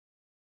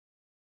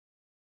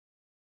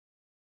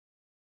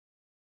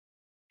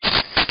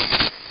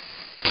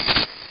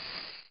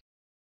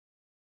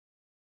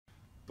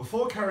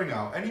Before carrying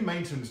out any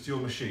maintenance to your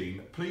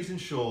machine, please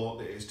ensure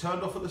that it is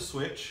turned off at the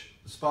switch,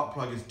 the spark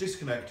plug is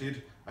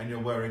disconnected, and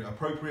you're wearing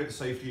appropriate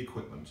safety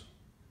equipment.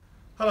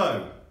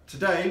 Hello,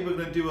 today we're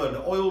going to do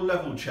an oil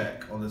level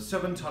check on the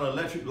 7-ton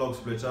electric log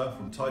splitter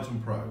from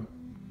Titan Pro.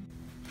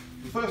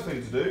 The first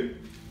thing to do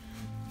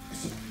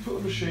is to put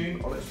the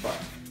machine on its back.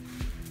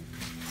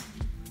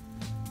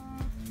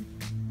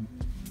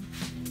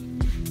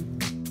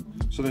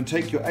 So then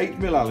take your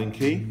 8mm Allen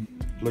key,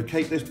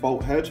 locate this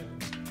bolt head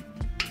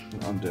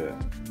and undo it.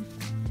 At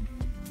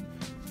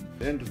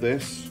the end of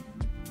this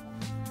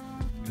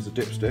is a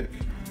dipstick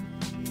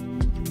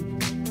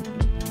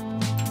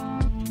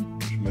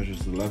which measures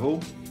the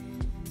level.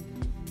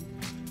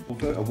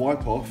 A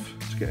wipe off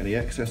to get any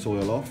excess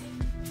oil off.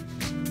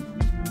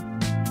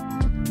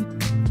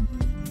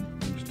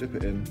 And just dip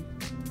it in and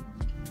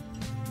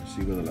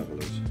see where the level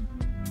is. You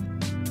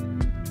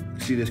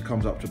can see this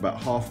comes up to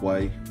about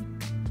halfway,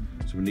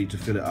 so we need to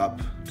fill it up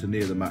to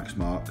near the max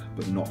mark,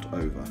 but not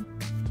over.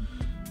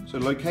 So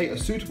locate a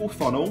suitable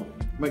funnel,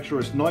 make sure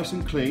it's nice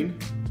and clean,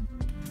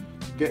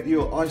 get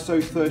your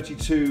ISO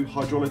 32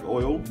 hydraulic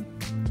oil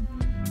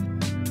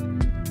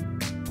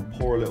and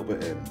pour a little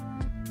bit in.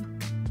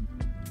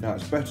 Now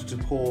it's better to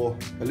pour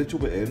a little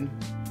bit in,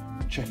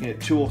 checking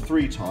it 2 or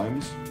 3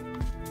 times,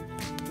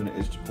 than it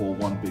is to pour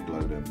one big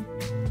load in.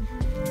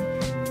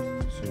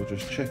 So we'll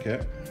just check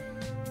it,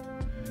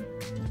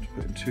 just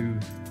put in 2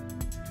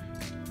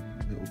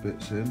 little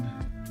bits in.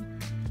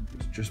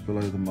 It's just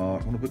below the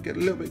mark. I want to get a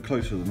little bit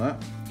closer than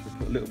that, so we'll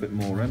put a little bit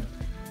more in.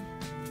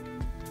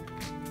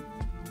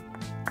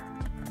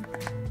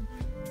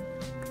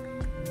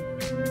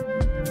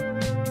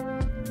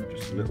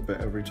 Just a little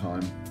bit every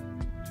time.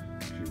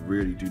 You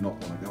really do not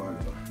want to go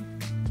over.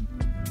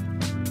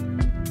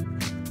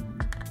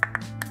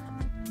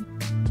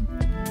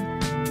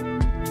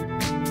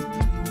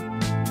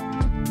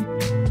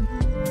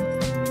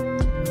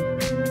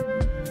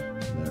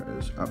 There it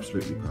is,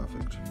 absolutely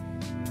perfect.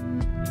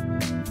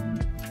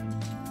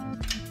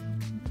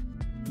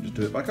 Just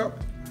do it back up.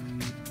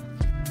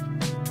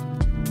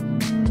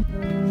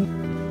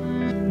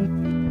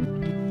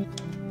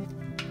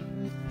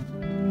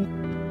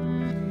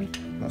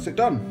 That's it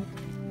done.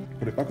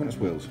 Put it back on its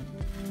wheels.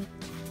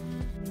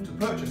 To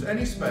purchase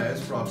any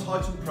spares for our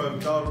Titan Pro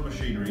Dahler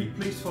machinery,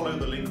 please follow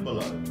the link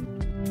below.